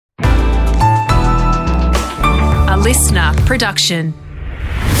listener production.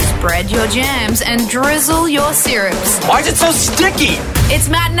 Spread your jams and drizzle your syrups. Why is it so sticky? It's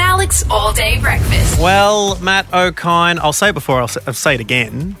Matt and Alex All Day Breakfast. Well, Matt O'Kine, I'll say it before, I'll say it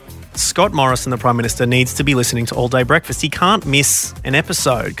again. Scott Morrison, the Prime Minister, needs to be listening to All Day Breakfast. He can't miss an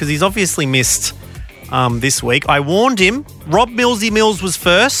episode because he's obviously missed this week. I warned him. Rob Millsy Mills was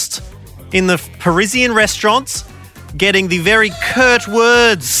first in the Parisian restaurants, getting the very curt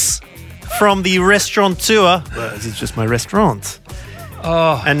words from the restaurateur. Well, this is just my restaurant.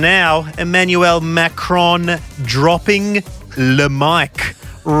 Oh. And now Emmanuel Macron dropping le mic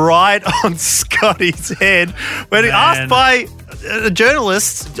right on Scotty's head. When asked by a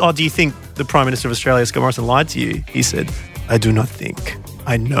journalist, do you think the Prime Minister of Australia, Scott Morrison, lied to you? He said, I do not think.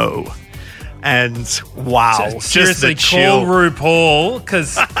 I know. And wow, seriously, just the chill. call RuPaul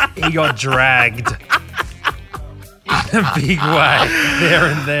because he got dragged in a big way there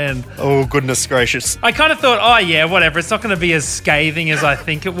and then. Oh, goodness gracious. I kind of thought, oh yeah, whatever. It's not going to be as scathing as I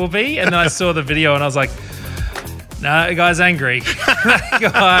think it will be. And then I saw the video and I was like, no, the guy's angry. That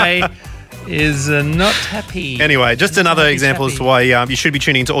guy is not happy. Anyway, just another example as to why you should be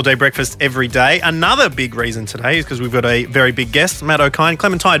tuning into All Day Breakfast every day. Another big reason today is because we've got a very big guest, Matt O'Kine.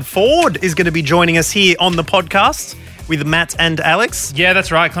 Clementine Ford is going to be joining us here on the podcast with Matt and Alex. Yeah,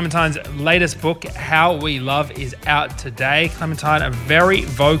 that's right. Clementine's latest book, How We Love, is out today. Clementine, a very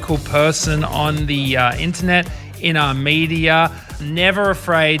vocal person on the internet, in our media, never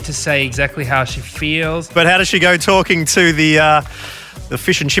afraid to say exactly how she feels. But how does she go talking to the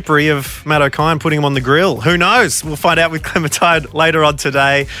fish and chippery of Matt O'Kine, putting him on the grill? Who knows? We'll find out with Clementine later on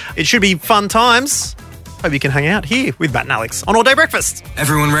today. It should be fun times. Hope you can hang out here with Matt and Alex on All Day Breakfast.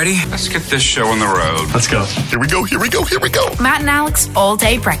 Everyone ready? Let's get this show on the road. Let's go. Here we go. Matt and Alex All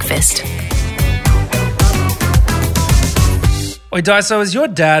Day Breakfast. Oi, Daiso, is your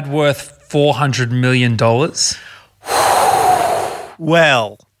dad worth $400 million?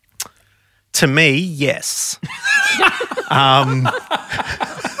 Well, to me, yes.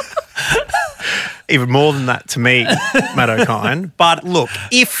 Even more than that to me, Matt O'Kine. But look,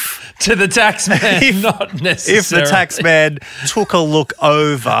 if To the taxman, not necessarily. If the taxman took a look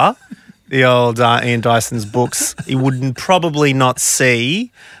over the old Ian Dyson's books, he would probably not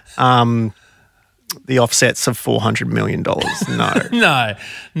see the offsets of $400 million. No.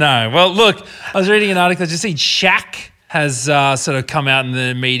 No. Well, look, I was reading an article. I just seen Shaq has sort of come out in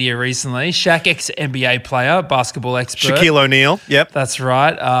the media recently. Shaq, ex-NBA player, basketball expert. Shaquille O'Neal, yep. That's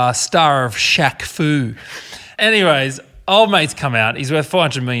right. Star of Shaq Fu. Anyways, old mate's come out. He's worth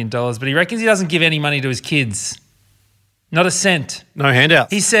 $400 million, but he reckons he doesn't give any money to his kids. Not a cent. No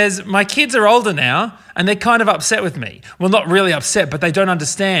handouts. He says, my kids are older now and they're kind of upset with me. Well, not really upset, but they don't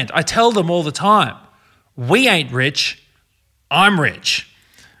understand. I tell them all the time, we ain't rich, I'm rich.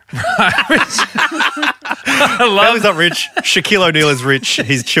 He's not rich. Shaquille O'Neal is rich.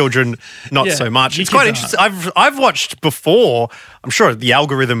 His children, not so much. It's quite interesting. I've watched before. I'm sure the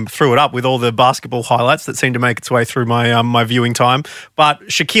algorithm threw it up with all the basketball highlights that seem to make its way through my my viewing time. But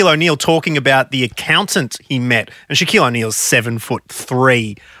Shaquille O'Neal talking about the accountant he met, and Shaquille O'Neal's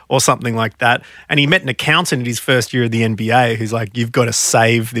 7'3" or something like that, and he met an accountant in his first year of the NBA who's like, "You've got to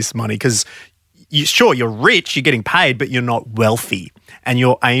save this money because." You're rich, you're getting paid, but you're not wealthy. And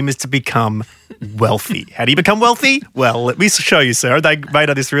your aim is to become wealthy. How do you become wealthy? Well, let me show you, Sarah. They made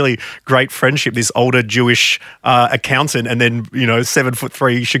this really great friendship, this older Jewish accountant, and then,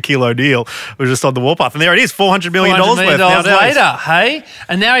 7'3" Shaquille O'Neal was just on the warpath. And there it is, $400 million worth later, hey?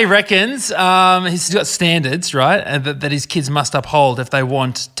 And now he reckons he's got standards, right, and that his kids must uphold if they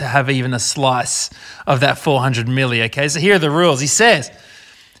want to have even a slice of that $400 million, okay? So here are the rules. He says,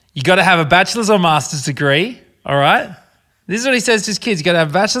 you got to have a bachelor's or master's degree, all right? This is what he says to his kids. You got to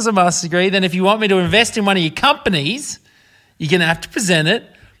have a bachelor's or master's degree. Then if you want me to invest in one of your companies, you're going to have to present it.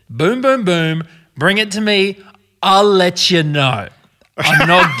 Boom, boom, boom. Bring it to me. I'll let you know. I'm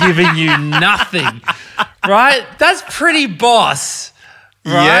not giving you nothing, right? That's pretty boss,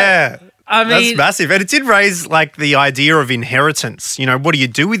 right? Yeah. I mean, that's massive. And it did raise the idea of inheritance. What do you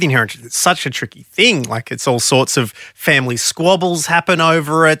do with inheritance? It's such a tricky thing. It's all sorts of family squabbles happen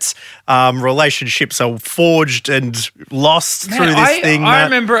over it. Relationships are forged and lost through this thing. I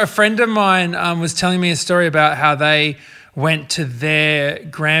remember a friend of mine was telling me a story about how they went to their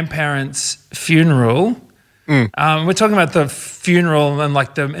grandparents' funeral. We're talking about the funeral and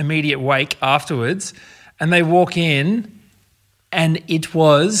the immediate wake afterwards. And they walk in and it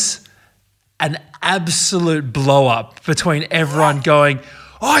was an absolute blow up between everyone going,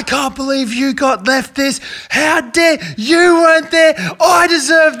 I can't believe you got left this. How dare you weren't there? I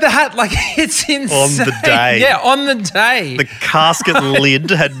deserve that. Like, it's insane. On the day. Yeah, on the day. The casket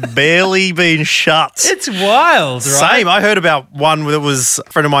lid had barely been shut. It's wild, right? Same. I heard about one that was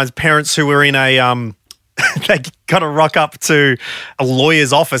a friend of mine's parents who were in a they got to rock up to a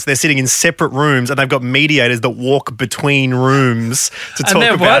lawyer's office. They're sitting in separate rooms and they've got mediators that walk between rooms to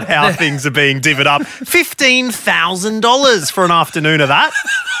talk about how things are being divvied up. $15,000 for an afternoon of that.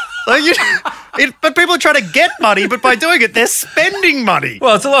 But people are trying to get money, but by doing it, they're spending money.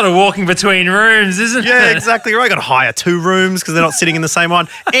 Well, it's a lot of walking between rooms, isn't it? Yeah, exactly right. Got to hire 2 rooms because they're not sitting in the same one.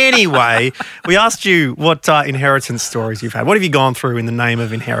 Anyway, we asked you what inheritance stories you've had. What have you gone through in the name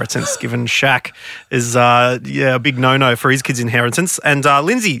of inheritance, given Shaq is a big no-no for his kids' inheritance? And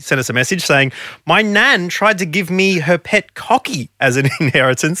Lindsay sent us a message saying, my nan tried to give me her pet Cocky as an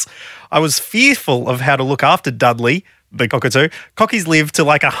inheritance. I was fearful of how to look after Dudley, the cockatoo. Cockies live to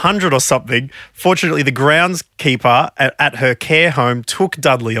like 100 or something. Fortunately, the groundskeeper at her care home took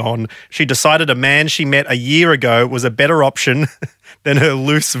Dudley on. She decided a man she met a year ago was a better option than her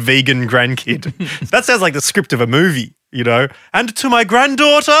loose vegan grandkid. That sounds like the script of a movie, you know. And to my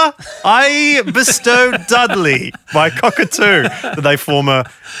granddaughter, I bestow Dudley, my cockatoo. They form a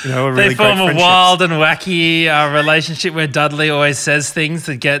really They form great a wild and wacky relationship where Dudley always says things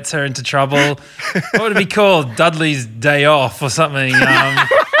that gets her into trouble. What would it be called? Dudley's Day Off or something.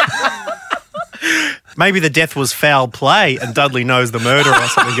 Maybe the death was foul play and Dudley knows the murderer or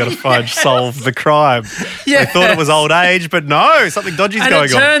something. Got to solve the crime. Yeah. They thought it was old age, but no, something dodgy's going on.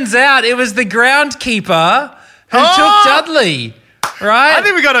 And it turns out it was the groundkeeper who took Dudley, right? I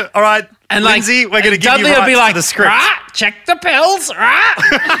think we got to, all right, and Lindsay, we're going to give Dudley you rights will be like, to the script. Rah, check the pills, rah.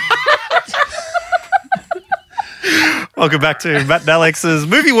 Welcome back to Matt and Alex's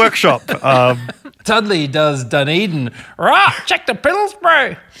Movie Workshop. Dudley does Dunedin. Rah, check the pills,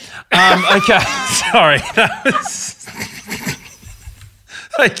 bro. Okay, sorry. That was...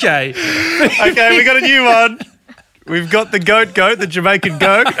 Okay, we got a new one. We've got the goat, the Jamaican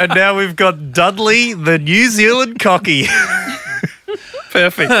goat, and now we've got Dudley, the New Zealand cocky.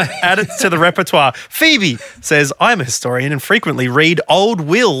 Perfect. Add it to the repertoire. Phoebe says, I'm a historian and frequently read old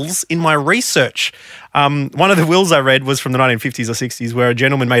wills in my research. One of the wills I read was from the 1950s or 60s where a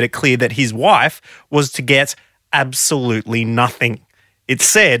gentleman made it clear that his wife was to get absolutely nothing. It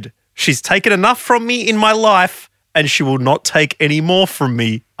said, she's taken enough from me in my life and she will not take any more from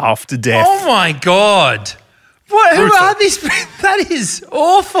me after death. Oh, my God. What? Who are these people? That is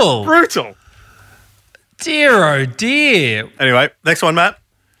awful. Brutal. Dear, oh dear. Anyway, next one, Matt.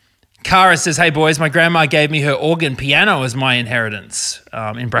 Cara says, hey, boys, my grandma gave me her organ piano as my inheritance,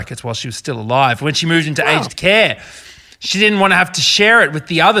 in brackets, while she was still alive. When she moved into aged care, she didn't want to have to share it with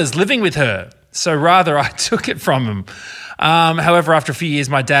the others living with her. So rather, I took it from them. However, after a few years,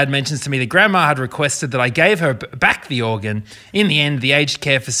 my dad mentions to me that grandma had requested that I gave her back the organ. In the end, the aged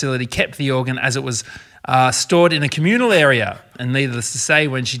care facility kept the organ as it was stored in a communal area. And needless to say,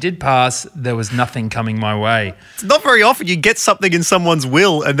 when she did pass, there was nothing coming my way. It's not very often you get something in someone's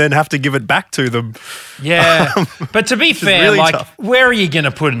will and then have to give it back to them. Yeah. But to be fair, really like, tough. where are you going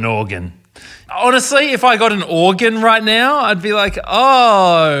to put an organ? Honestly, if I got an organ right now, I'd be like,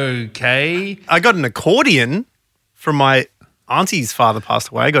 oh, okay. I got an accordion from my auntie's father passed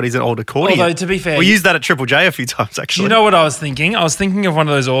away. I got his old accordion. Although, to be fair, we used that at Triple J a few times, actually. Do you know what I was thinking? I was thinking of one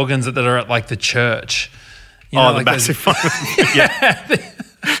of those organs that are at, like, the church. You know, the like massive one. Yeah.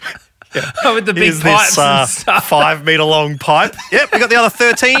 With the big Here's pipes this and stuff. 5 meter long pipe. Yep, we got the other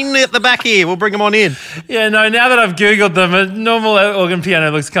 13 at the back here. We'll bring them on in. Yeah, no, now that I've Googled them, a normal organ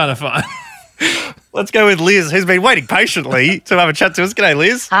piano looks kind of fun. Let's go with Liz, who's been waiting patiently to have a chat to us. G'day,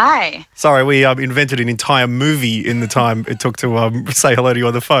 Liz. Hi. Sorry, we invented an entire movie in the time it took to say hello to you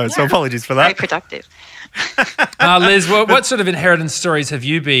on the phone, so apologies for that. Very productive. Liz, what sort of inheritance stories have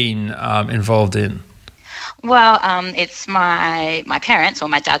you been involved in? Well, it's my parents, or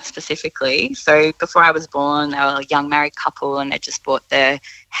my dad specifically. So before I was born, they were a young married couple and they just bought their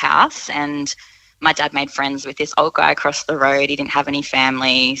house, and my dad made friends with this old guy across the road. He didn't have any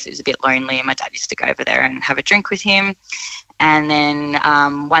family, so he was a bit lonely, and my dad used to go over there and have a drink with him. And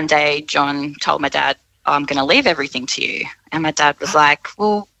then one day John told my dad, I'm going to leave everything to you. And my dad was like,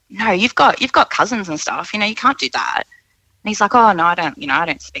 well, no, you've got cousins and stuff, you can't do that. And he's like, oh, no, I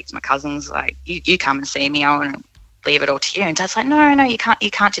don't speak to my cousins. Like, you come and see me. I want to leave it all to you. And Dad's like, no, you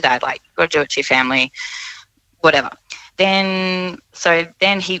can't do that. Like, you've got to do it to your family, whatever. Then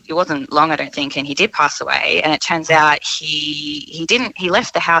it wasn't long, I don't think, and he did pass away. And it turns out he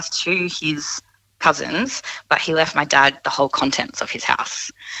left the house to his cousins, but he left my dad the whole contents of his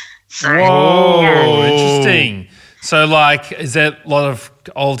house. So, Whoa, interesting. So, like, is there a lot of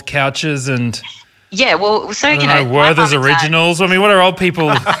old couches and Yeah, well, so, you know. Werther's Originals? I mean, what are old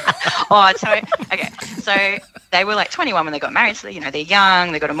people? So they were like 21 when they got married. So, you know, they're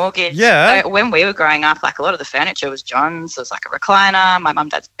young, they got a mortgage. Yeah. So when we were growing up, like a lot of the furniture was John's. It was like a recliner, my mum,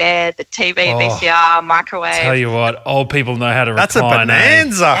 dad's bed, the TV, VCR, microwave. Tell you what, old people know how to recline. That's a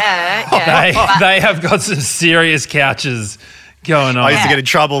bonanza. Yeah. They have got some serious couches going on. I used to get in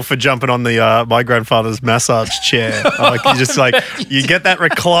trouble for jumping on the my grandfather's massage chair. Like you get that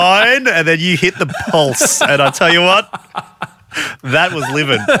recline and then you hit the pulse. And I tell you what, that was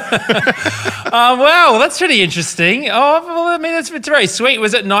living. Wow, that's pretty interesting. Oh, well, I mean, it's very sweet.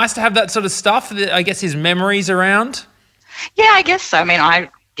 Was it nice to have that sort of stuff? I guess his memories around. Yeah, I guess so. I mean,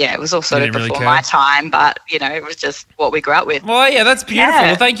 it was all sort of didn't really before care. my time, but, you know, it was just what we grew up with. Well, yeah, that's beautiful. Yeah.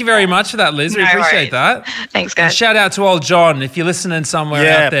 Well, thank you very much for that, Liz. We No appreciate worries. that. Thanks, And guys. shout out to old John if you're listening somewhere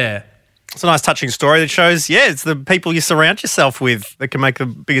Yeah. out there. It's a nice touching story that shows, it's the people you surround yourself with that can make the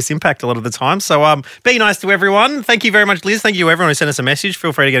biggest impact a lot of the time. So be nice to everyone. Thank you very much, Liz. Thank you to everyone who sent us a message.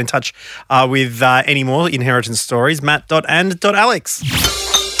 Feel free to get in touch with any more inheritance stories. Matt.and.alex.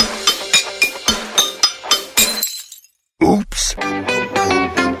 Oops.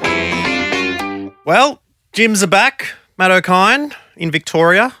 Well, gyms are back. Matt O'Kine in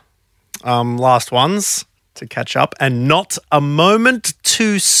Victoria. Last ones to catch up, and not a moment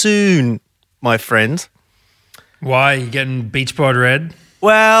too soon, my friend. Why? You getting beach board red?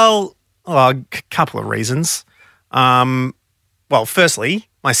 Well, a couple of reasons. Well, firstly,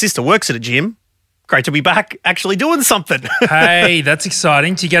 my sister works at a gym. Great to be back actually doing something. Hey, that's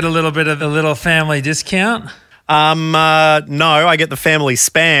exciting. Do you get a little bit of the little family discount? No, I get the family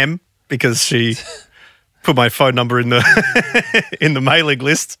spam because she put my phone number in the in the mailing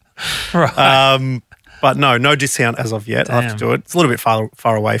list. Right. But no discount as of yet. I have to do it. It's a little bit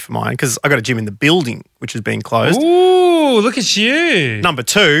far away for mine because I got a gym in the building which is being closed. Ooh, look at you. Number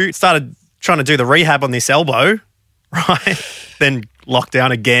two, started trying to do the rehab on this elbow, right? Then lockdown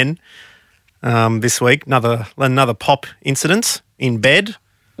again this week. Another pop incident in bed,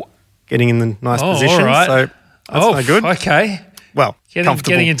 getting in the nice position. All right. So that's no good. Okay. Well, comfortable.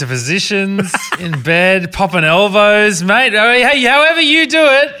 Getting into positions, in bed, popping elbows, mate. I mean, hey, however you do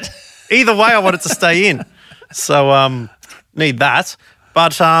it. Either way, I want it to stay in. So need that.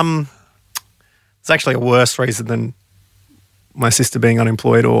 But it's actually a worse reason than my sister being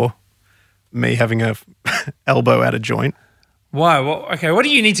unemployed or me having a elbow out of joint. Why? Well, okay, what do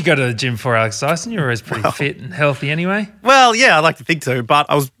you need to go to the gym for, Alex Dyson? You're always pretty fit and healthy anyway. Well, yeah, I'd like to think so. But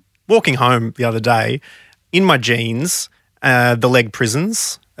I was walking home the other day in my jeans, the leg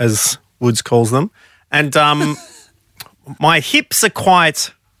prisons, as Woods calls them. And my hips are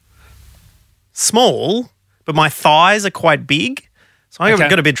quite small, but my thighs are quite big. So I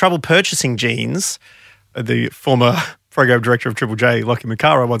got a bit of trouble purchasing jeans. The former program director of Triple J, Lockie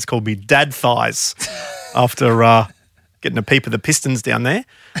McCara, once called me dad thighs after getting a peep of the Pistons down there.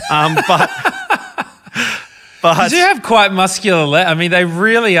 But You do have quite muscular legs. I mean, they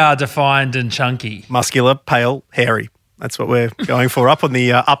really are defined and chunky. muscular, pale, hairy. That's what we're going for up on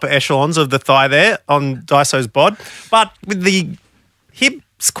the upper echelons of the thigh there on Daiso's bod. But with the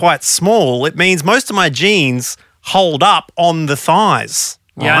hips quite small, it means most of my jeans hold up on the thighs.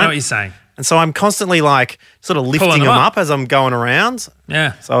 Yeah, I right? know what you're saying. And so I'm constantly like sort of lifting Pulling them them up up. as I'm going around.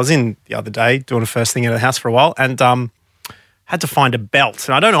 Yeah. So I was in the other day doing the first thing out of the house for a while and had to find a belt.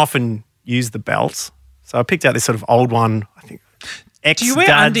 And I don't often use the belt. So I picked out this sort of old one, I think. Do you wear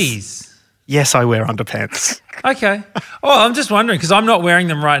undies? Yes, I wear underpants. Okay. Oh, I'm just wondering because I'm not wearing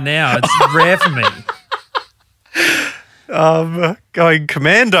them right now. It's rare for me. Going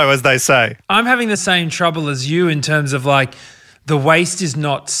commando, as they say. I'm having the same trouble as you in terms of like the waist is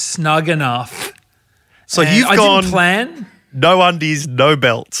not snug enough. So And you've I gone didn't plan. no undies, no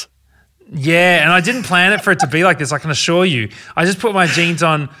belt. Yeah, and I didn't plan it for it to be like this, I can assure you. I just put my jeans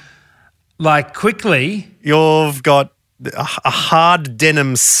on like quickly. You've got a hard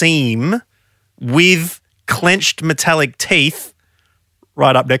denim seam with clenched metallic teeth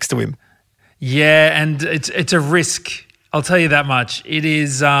right up next to him. Yeah, and it's a risk. I'll tell you that much. It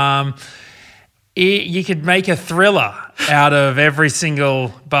is. You could make a thriller out of every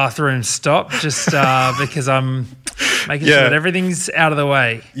single bathroom stop just because I'm making sure that everything's out of the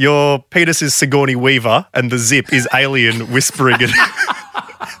way. Your penis is Sigourney Weaver and the zip is Alien whispering it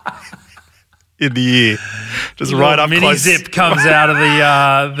in the ear. Just right up mini close. zip comes out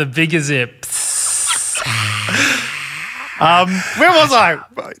of the bigger zip. Where was I?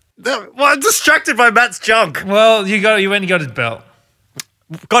 Well, I'm distracted by Matt's junk. Well, you went and got his belt.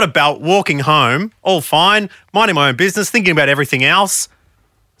 Got a belt, walking home, all fine, minding my own business, thinking about everything else.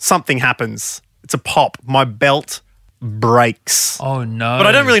 Something happens. It's a pop. My belt breaks. Oh, no. But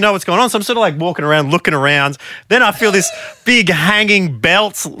I don't really know what's going on. So I'm sort of like walking around, looking around. Then I feel this big hanging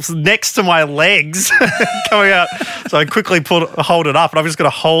belt next to my legs coming out. So I quickly hold it up, and I've just got to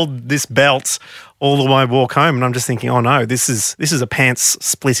hold this belt all the way walk home. And I'm just thinking, oh no, this is a pants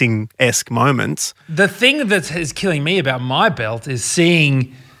splitting-esque moment. The thing that is killing me about my belt is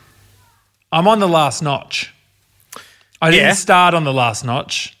seeing I'm on the last notch. I didn't start on the last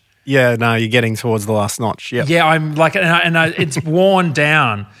notch. Yeah, no, you're getting towards the last notch. Yep. Yeah, I'm like, it's worn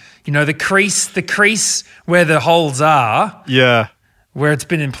down. You know, the crease where the holes are. Yeah. Where it's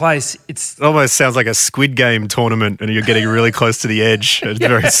been in place, it almost sounds like a Squid Game tournament, and you're getting really close to the edge. And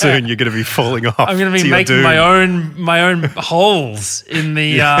very soon, you're going to be falling off. I'm going to be making my own holes in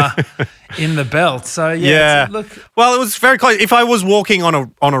the belt. So look. Well, it was very close. If I was walking on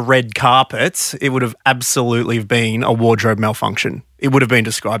a red carpet, it would have absolutely been a wardrobe malfunction. It would have been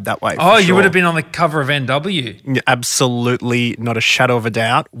described that way. Oh, you would have been on the cover of NW. Absolutely, not a shadow of a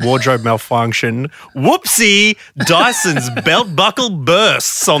doubt. Wardrobe malfunction. Whoopsie! Dyson's belt buckle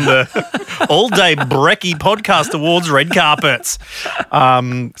bursts on the all-day Brekkie Podcast Awards red carpets.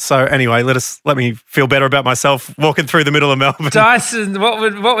 So anyway, let me feel better about myself walking through the middle of Melbourne. Dyson,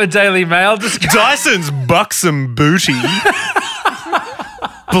 what would Daily Mail describe? Dyson's buxom booty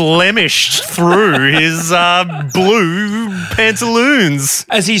blemished through his blue pantaloons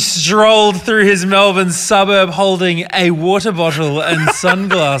as he strolled through his Melbourne suburb holding a water bottle and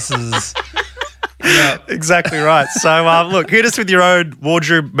sunglasses. Yeah. Exactly right. So look, hit us with your own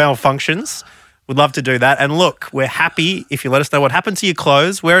wardrobe malfunctions. We'd love to do that. And look, we're happy if you let us know what happened to your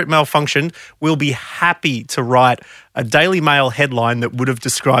clothes, where it malfunctioned. We'll be happy to write a Daily Mail headline that would have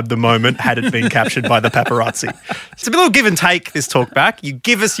described the moment had it been captured by the paparazzi. It's a little give and take, this talk back. You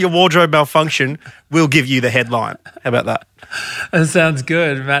give us your wardrobe malfunction, we'll give you the headline. How about that? That sounds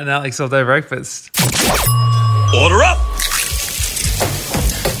good. Matt and Alex all day breakfast. Order up!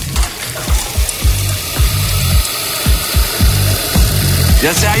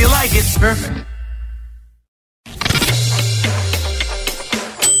 Just how you like it. Perfect.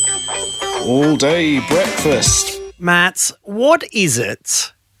 All day breakfast. Matt, what is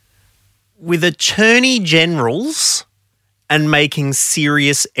it with attorney generals and making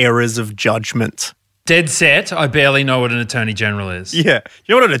serious errors of judgment? Dead set, I barely know what an attorney general is. Yeah.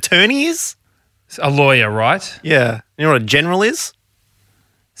 You know what an attorney is? A lawyer, right? Yeah. You know what a general is?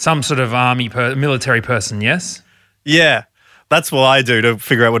 Some sort of military person, yes? Yeah. That's what I do to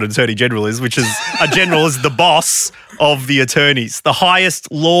figure out what an attorney general is, which is a general is the boss of the attorneys. The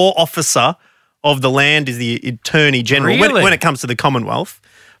highest law officer of the land is the attorney general when it comes to the Commonwealth.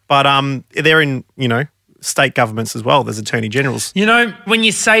 But they're in, state governments as well. There's attorney generals. You know, when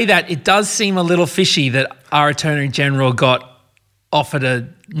you say that, it does seem a little fishy that our attorney general got offered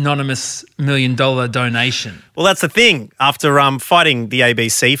an anonymous $1 million donation. Well, that's the thing. After fighting the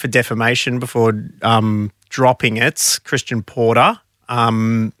ABC for defamation before dropping it, Christian Porter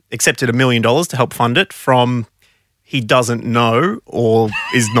accepted $1 million to help fund it from he doesn't know or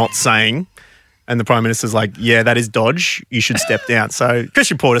is not saying. And the Prime Minister's like, yeah, that is dodge. You should step down. So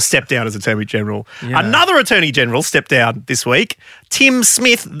Christian Porter stepped down as Attorney General. Yeah. Another Attorney General stepped down this week. Tim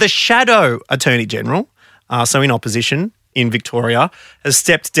Smith, the shadow Attorney General, so in opposition in Victoria, has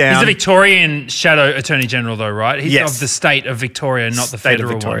stepped down. He's a Victorian shadow Attorney General though, right? He's yes. of the state of Victoria, not the state federal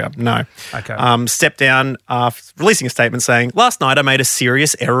of Victoria. one. No. Okay. Stepped down, releasing a statement saying, last night I made a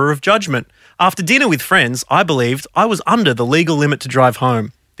serious error of judgment. After dinner with friends, I believed I was under the legal limit to drive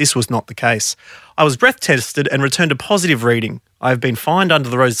home. This was not the case. I was breath tested and returned a positive reading. I have been fined under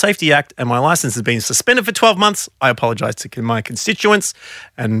the Road Safety Act and my licence has been suspended for 12 months. I apologise to my constituents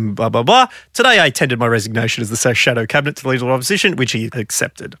and blah, blah, blah. Today I tendered my resignation as the shadow cabinet to the legal opposition, which he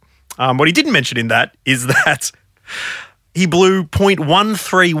accepted. What he didn't mention in that is that he blew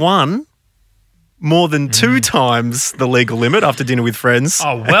 .131 more than 2 times the legal limit after dinner with friends.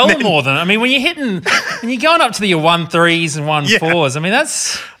 Oh, well more than. I mean, when you're going up to your 1.3s and 1.4s, I mean,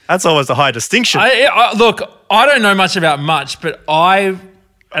 that's almost a high distinction. Look, I don't know much about much, but and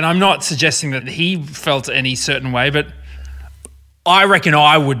I'm not suggesting that he felt any certain way, but I reckon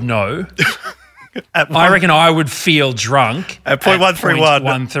I would know. I reckon I would feel drunk at .131.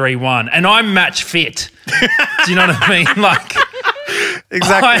 .131, and I'm match fit. Do you know what I mean? Like,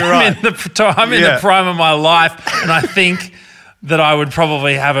 exactly right. I'm in the prime of my life, and I think that I would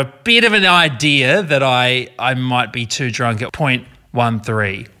probably have a bit of an idea that I might be too drunk at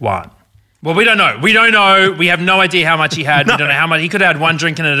 .131. Well, we don't know. We don't know. We have no idea how much he had. No. We don't know how much. He could have had one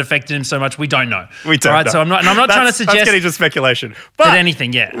drink and it affected him so much. We don't know. We don't know. So I'm not trying to suggest. That's getting to speculation. But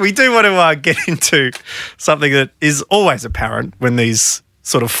anything, yeah. We do want to get into something that is always apparent when these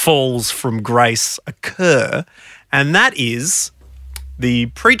sort of falls from grace occur, and that is the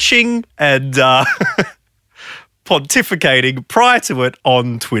preaching and pontificating prior to it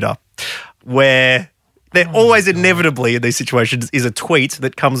on Twitter, where there always inevitably in these situations is a tweet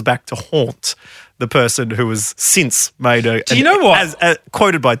that comes back to haunt the person who has since made Do you know what? as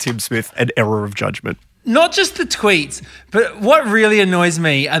quoted by Tim Smith, an error of judgment. Not just the tweets, but what really annoys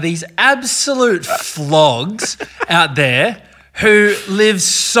me are these absolute flogs out there who live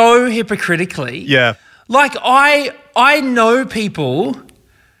so hypocritically. Yeah. Like I know people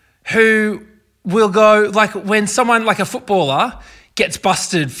who will go, like when someone like a footballer gets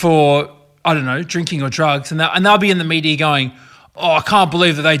busted for, I don't know, drinking or drugs, and they'll be in the media going, oh, I can't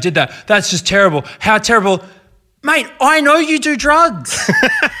believe that they did that. That's just terrible. How terrible. Mate, I know you do drugs.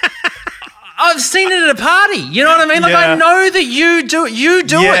 I've seen it at a party. You know what I mean? Like, I know that you do it. You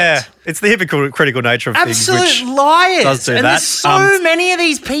do it. Yeah, it's the hypocritical nature of things. Absolute liars. Does do and that. There's so many of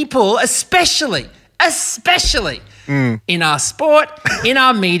these people, especially in our sport, in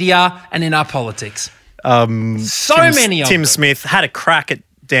our media, and in our politics. Many of Tim them. Smith had a crack at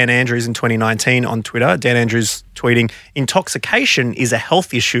Dan Andrews in 2019 on Twitter. Dan Andrews tweeting, intoxication is a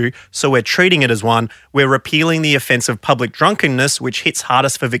health issue, so we're treating it as one. We're repealing the offence of public drunkenness, which hits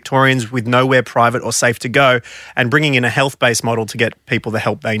hardest for Victorians with nowhere private or safe to go, and bringing in a health-based model to get people the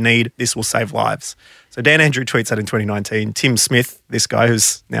help they need. This will save lives. So Dan Andrews tweets that in 2019. Tim Smith, this guy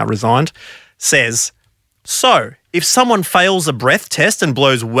who's now resigned, says, so, if someone fails a breath test and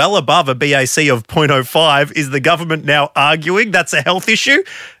blows well above a BAC of 0.05, is the government now arguing that's a health issue?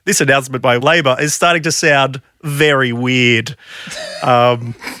 This announcement by Labor is starting to sound very weird.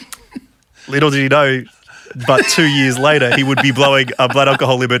 Little did he know, but 2 years later, he would be blowing a blood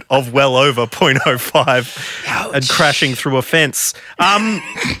alcohol limit of well over 0.05 and crashing through a fence.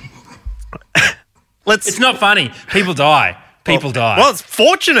 It's not funny. People die. People die. Well, it's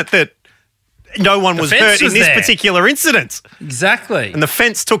fortunate that no one was fence hurt was in this there. particular incident. Exactly. And the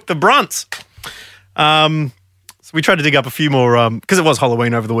fence took the brunt. So we tried to dig up a few more, because it was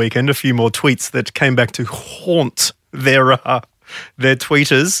Halloween over the weekend, a few more tweets that came back to haunt their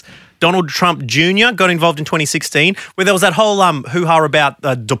tweeters. Donald Trump Jr. got involved in 2016, where there was that whole hoo-ha about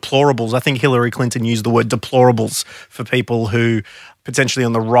deplorables. I think Hillary Clinton used the word deplorables for people who potentially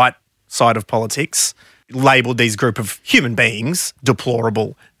on the right side of politics labelled these group of human beings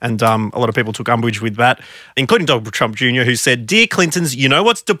deplorable. And a lot of people took umbrage with that, including Donald Trump Jr., who said, Dear Clintons, you know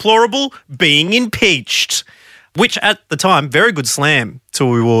what's deplorable? Being impeached. Which at the time, very good slam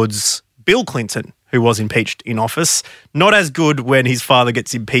towards Bill Clinton, who was impeached in office. Not as good when his father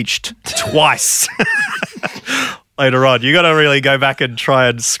gets impeached twice later on. You got to really go back and try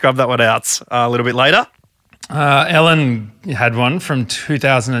and scrub that one out a little bit later. Ellen had one from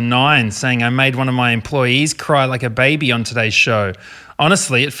 2009 saying, I made one of my employees cry like a baby on today's show.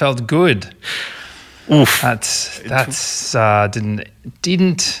 Honestly, it felt good. Oof. That's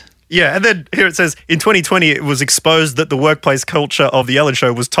didn't. Yeah, and then here it says, in 2020, it was exposed that the workplace culture of The Ellen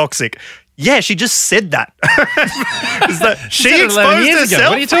Show was toxic. Yeah, she just said that. She exposed herself. Ago.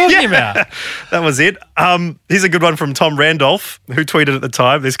 What are you talking about? That was it. Here's a good one from Tom Randolph, who tweeted at the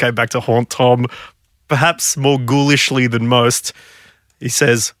time. This came back to haunt Tom, perhaps more ghoulishly than most. He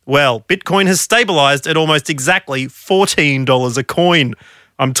says, well, Bitcoin has stabilized at almost exactly $14 a coin.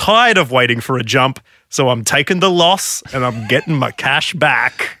 I'm tired of waiting for a jump, so I'm taking the loss and I'm getting my cash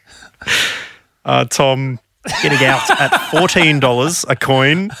back. Tom getting out at $14 a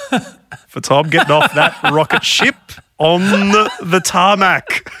coin for Tom, getting off that rocket ship on the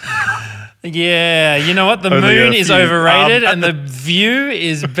tarmac. Yeah, you know what? The moon is overrated and the view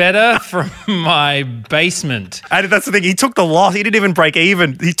is better from my basement. And that's the thing. He took the loss. He didn't even break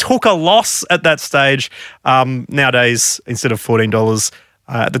even. He took a loss at that stage. Nowadays, instead of $14,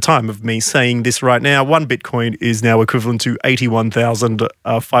 at the time of me saying this right now, one Bitcoin is now equivalent to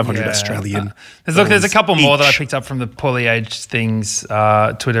 81,500 Australian. There's a couple more that I each. picked up from the Poorly Aged Things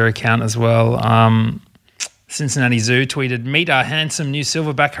Twitter account as well. Cincinnati Zoo tweeted, meet our handsome new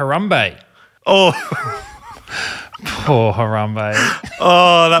silverback Harambe. Oh, Poor Harambe.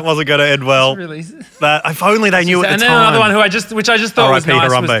 oh, that wasn't going to end well. Really? That, if only they knew at And the then time. another one which I just thought was R.I.P. nice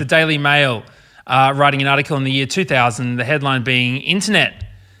was Harambe. the Daily Mail writing an article in the year 2000, the headline being, Internet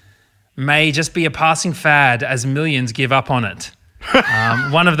may just be a passing fad as millions give up on it.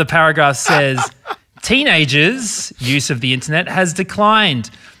 One of the paragraphs says, teenagers' use of the internet has declined.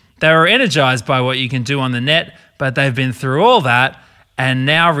 They were energized by what you can do on the net, but they've been through all that and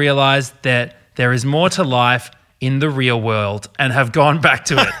now realize that there is more to life in the real world and have gone back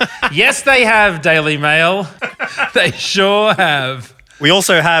to it. Yes, they have, Daily Mail. They sure have. We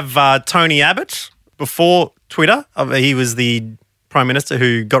also have Tony Abbott before Twitter. He was the Prime Minister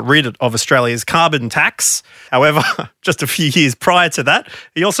who got rid of Australia's carbon tax. However, just a few years prior to that,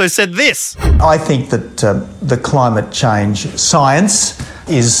 he also said this. I think that the climate change science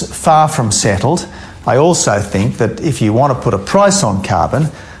is far from settled. I also think that if you want to put a price on carbon,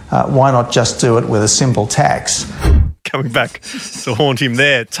 why not just do it with a simple tax? Coming back to haunt him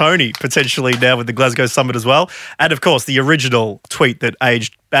there. Tony, potentially now with the Glasgow Summit as well. And, of course, the original tweet that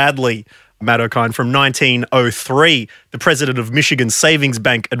aged badly, Matt O'Kine, from 1903. The president of Michigan Savings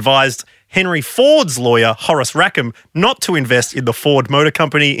Bank advised Henry Ford's lawyer, Horace Rackham, not to invest in the Ford Motor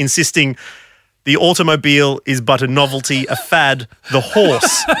Company, insisting the automobile is but a novelty, a fad. The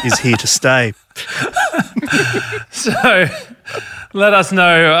horse is here to stay. So let us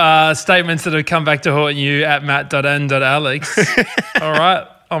know statements that have come back to haunt you at matt.n.alex. All right,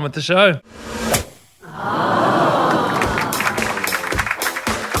 on with the show.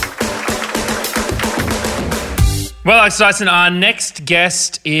 Well, Alex Dyson, our next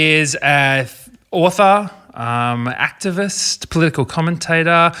guest is an author, activist, political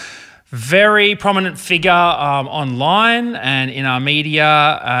commentator, very prominent figure online and in our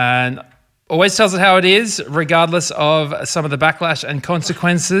media, and always tells it how it is, regardless of some of the backlash and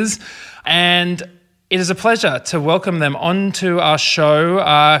consequences. And it is a pleasure to welcome them onto our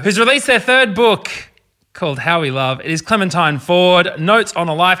show, who's released their third book called How We Love. It is Clementine Ford, Notes on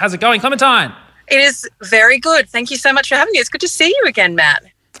a Life. How's it going, Clementine? It is very good. Thank you so much for having me. It's good to see you again, Matt.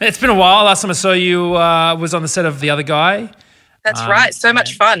 It's been a while. Last time I saw you was on the set of The Other Guy. That's right. So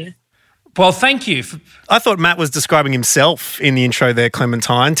much fun. Well, thank you. I thought Matt was describing himself in the intro there,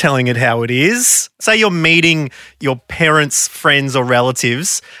 Clementine, telling it how it is. Say you're meeting your parents, friends or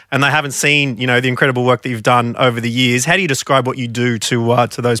relatives and they haven't seen, you know, the incredible work that you've done over the years. How do you describe what you do to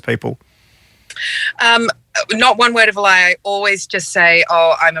those people? Not one word of a lie. I always just say,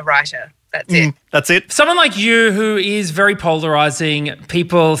 oh, I'm a writer. That's it. That's it. Someone like you who is very polarizing,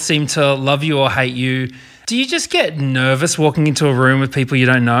 people seem to love you or hate you. Do you just get nervous walking into a room with people you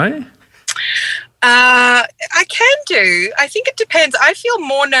don't know? I can do. I think it depends. I feel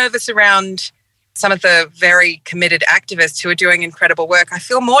more nervous around some of the very committed activists who are doing incredible work. I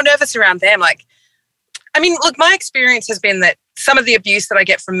feel more nervous around them. Like, I mean, look, my experience has been that some of the abuse that I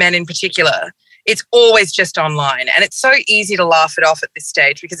get from men in particular, it's always just online. And it's so easy to laugh it off at this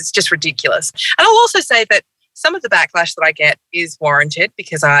stage because it's just ridiculous. And I'll also say that some of the backlash that I get is warranted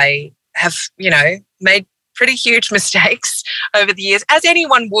because I have, you know, made pretty huge mistakes over the years, as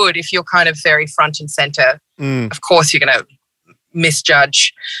anyone would if you're kind of very front and center. Of course, you're going to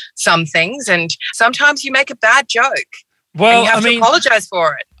misjudge some things and sometimes you make a bad joke. Well, and you have to apologize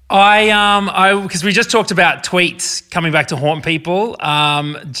for it. Because we just talked about tweets coming back to haunt people,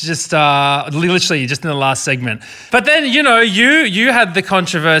 literally just in the last segment. But then, you know, you had the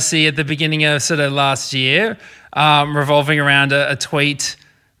controversy at the beginning of sort of last year, revolving around a tweet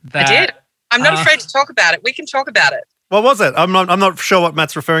that I did. I'm not afraid to talk about it. We can talk about it. What was it? I'm not sure what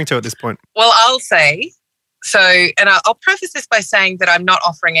Matt's referring to at this point. Well, I'll say so, and I'll preface this by saying that I'm not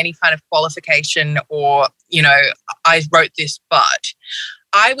offering any kind of qualification or, you know, I wrote this, but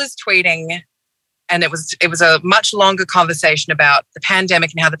I was tweeting, and it was a much longer conversation about the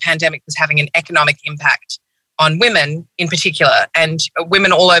pandemic and how the pandemic was having an economic impact on women in particular, and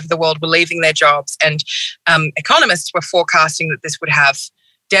women all over the world were leaving their jobs, and economists were forecasting that this would have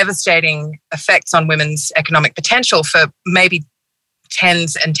devastating effects on women's economic potential for maybe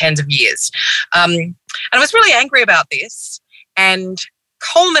tens and tens of years. And I was really angry about this and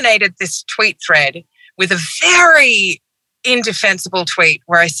culminated this tweet thread with a very indefensible tweet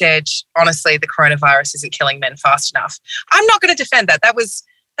where I said, honestly, the coronavirus isn't killing men fast enough. I'm not going to defend that. That was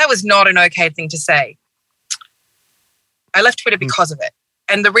not an okay thing to say. I left Twitter because of it.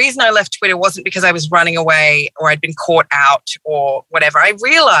 And the reason I left Twitter wasn't because I was running away or I'd been caught out or whatever. I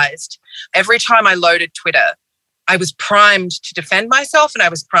realized every time I loaded Twitter, I was primed to defend myself and I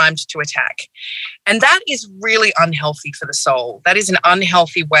was primed to attack. And that is really unhealthy for the soul. That is an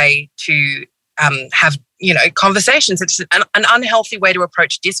unhealthy way to have, you know, conversations. It's an unhealthy way to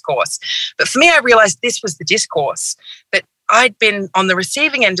approach discourse. But for me, I realized this was the discourse, that I'd been on the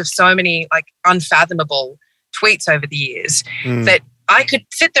receiving end of so many like unfathomable tweets over the years that I could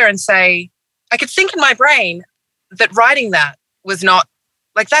sit there and say, I could think in my brain that writing that was not,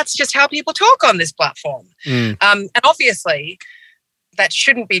 like, that's just how people talk on this platform. And obviously that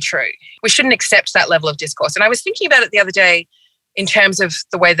shouldn't be true. We shouldn't accept that level of discourse. And I was thinking about it the other day in terms of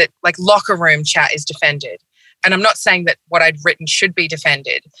the way that like locker room chat is defended. And I'm not saying that what I'd written should be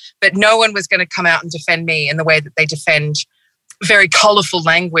defended, but no one was going to come out and defend me in the way that they defend very colourful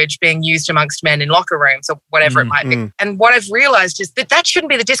language being used amongst men in locker rooms or whatever it might be. And what I've realised is that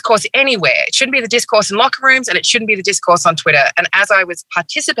shouldn't be the discourse anywhere. It shouldn't be the discourse in locker rooms, and it shouldn't be the discourse on Twitter. And as I was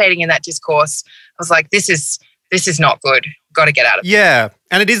participating in that discourse, I was like, this is not good. Got to get out of it. Yeah.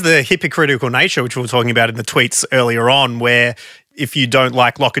 And it is the hypocritical nature, which we were talking about in the tweets earlier on, where if you don't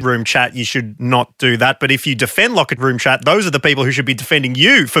like locker room chat, you should not do that. But if you defend locker room chat, those are the people who should be defending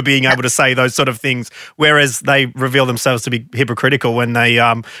you for being able to say those sort of things, whereas they reveal themselves to be hypocritical when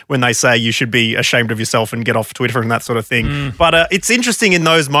they say you should be ashamed of yourself and get off Twitter and that sort of thing. But it's interesting in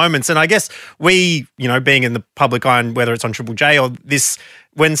those moments. And I guess we, being in the public eye, and whether it's on Triple J or this,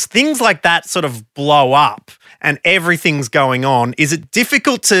 when things like that sort of blow up and everything's going on, is it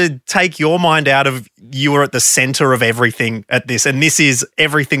difficult to take your mind out of you are at the center of everything at this and this is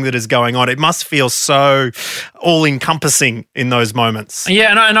everything that is going on? It must feel so all-encompassing in those moments.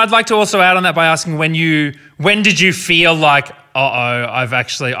 Yeah, and I'd like to also add on that by asking when did you feel like,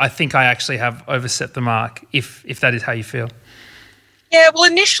 I think I actually have overset the mark, if that is how you feel? Yeah, well,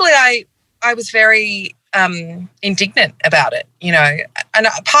 initially I was very indignant about it, and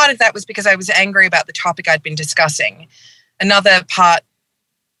a part of that was because I was angry about the topic I'd been discussing. Another part,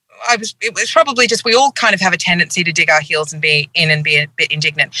 it was probably just we all kind of have a tendency to dig our heels and be a bit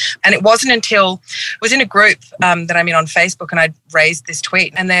indignant. And it wasn't until I was in a group that I'm in on Facebook, and I'd raised this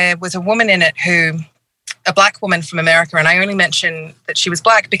tweet, and there was a woman in it a black woman from America, and I only mention that she was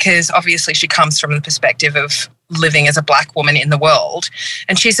black because obviously she comes from the perspective of living as a black woman in the world.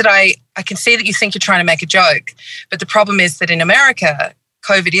 And she said, I can see that you think you're trying to make a joke, but the problem is that in America,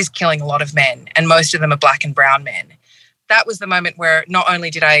 COVID is killing a lot of men, and most of them are black and brown men. That was the moment where not only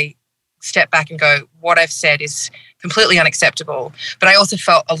did I step back and go, what I've said is completely unacceptable, but I also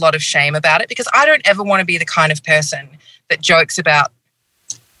felt a lot of shame about it, because I don't ever want to be the kind of person that jokes about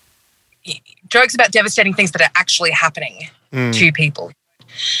devastating things that are actually happening to people.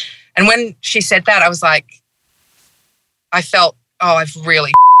 And when she said that, I was like, I felt, I've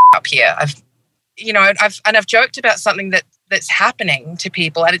really up here. I've joked about something that's happening to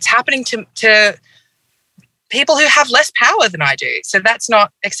people, and it's happening to people who have less power than I do. So that's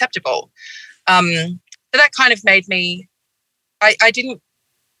not acceptable. So that kind of made me, I didn't,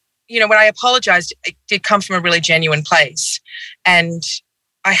 when I apologized, it did come from a really genuine place. And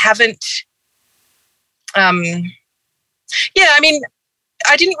I haven't, I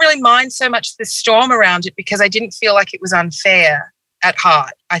didn't really mind so much the storm around it, because I didn't feel like it was unfair at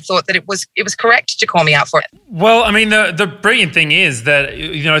heart. I thought that it was correct to call me out for it. Well, I mean, the brilliant thing is that,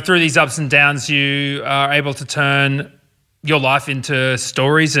 through these ups and downs, you are able to turn your life into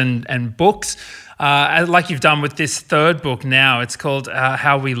stories and books, like you've done with this third book now. It's called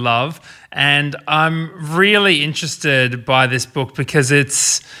How We Love. And I'm really interested by this book because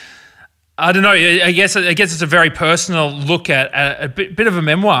it's, I don't know, I guess it's a very personal look at a bit of a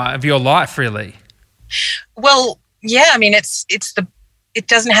memoir of your life, really. Well, yeah, I mean, it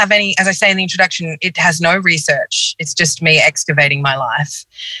doesn't have any, as I say in the introduction, it has no research. It's just me excavating my life.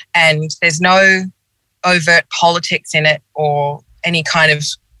 And there's no overt politics in it or any kind of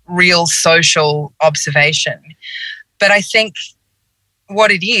real social observation. But I think what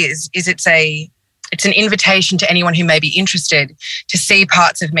it is it's an invitation to anyone who may be interested to see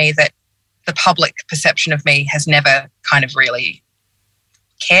parts of me that the public perception of me has never kind of really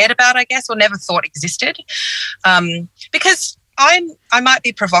cared about, I guess, or never thought existed. Because I might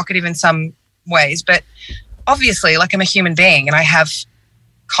be provocative in some ways, but obviously, like, I'm a human being and I have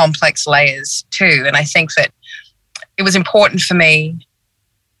complex layers too. And I think that it was important for me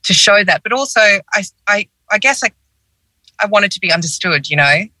to show that. But also, I guess I wanted to be understood,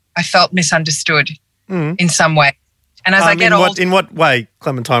 I felt misunderstood in some way. And as I get older... In what way,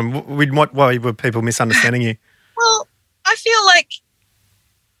 Clementine? In what way were people misunderstanding you? Well, I feel like,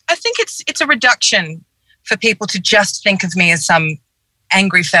 I think it's a reduction for people to just think of me as some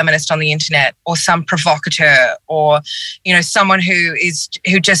angry feminist on the internet or some provocateur or, someone who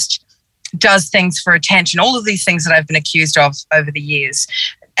just does things for attention, all of these things that I've been accused of over the years.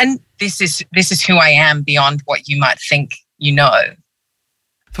 And this is who I am beyond what you might think you know.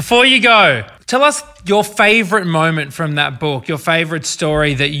 Before you go, tell us your favourite moment from that book, your favourite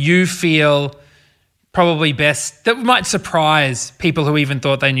story that you feel probably best, that might surprise people who even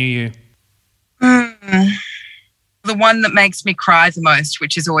thought they knew you. The one that makes me cry the most,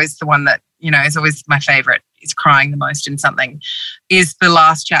 which is always the one that, is always my favourite, is crying the most in something, is the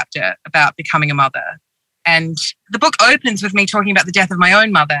last chapter about becoming a mother. And the book opens with me talking about the death of my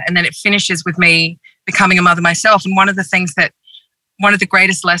own mother, and then it finishes with me becoming a mother myself. And one of the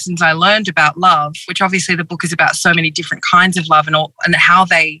greatest lessons I learned about love, which obviously the book is about so many different kinds of love and how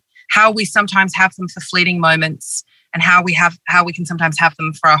we sometimes have them for fleeting moments and how we can sometimes have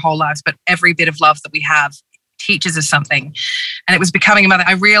them for our whole lives. But every bit of love that we have teaches us something. And it was becoming a mother.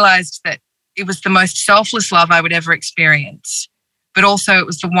 I realized that it was the most selfless love I would ever experience, but also it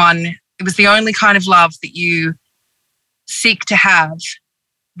was the only kind of love that you seek to have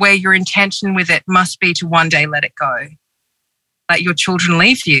where your intention with it must be to one day let it go. Let your children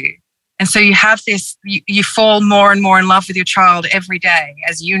leave you. And so you have this, you fall more and more in love with your child every day,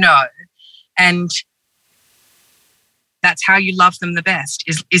 as you know. And that's how you love them the best,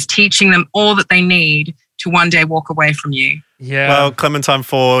 is teaching them all that they need to one day walk away from you. Yeah. Well, Clementine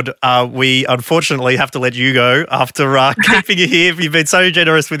Ford, we unfortunately have to let you go after keeping you here. You've been so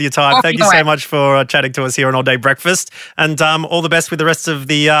generous with your time. Thank you so much for chatting to us here on All Day Breakfast. And all the best with the rest of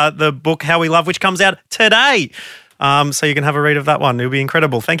the book, How We Love, which comes out today. So you can have a read of that one. It'll be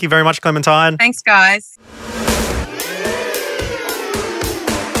incredible. Thank you very much, Clementine. Thanks, guys.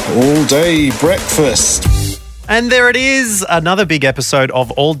 All Day Breakfast. And there it is, another big episode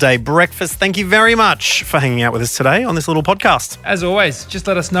of All Day Breakfast. Thank you very much for hanging out with us today on this little podcast. As always, just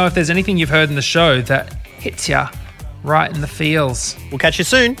let us know if there's anything you've heard in the show that hits you right in the feels. We'll catch you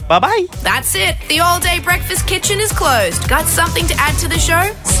soon. Bye-bye. That's it. The All Day Breakfast kitchen is closed. Got something to add to the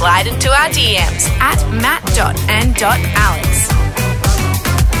show? Slide into our DMs at matt.and.alex.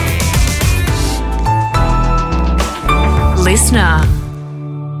 Listener.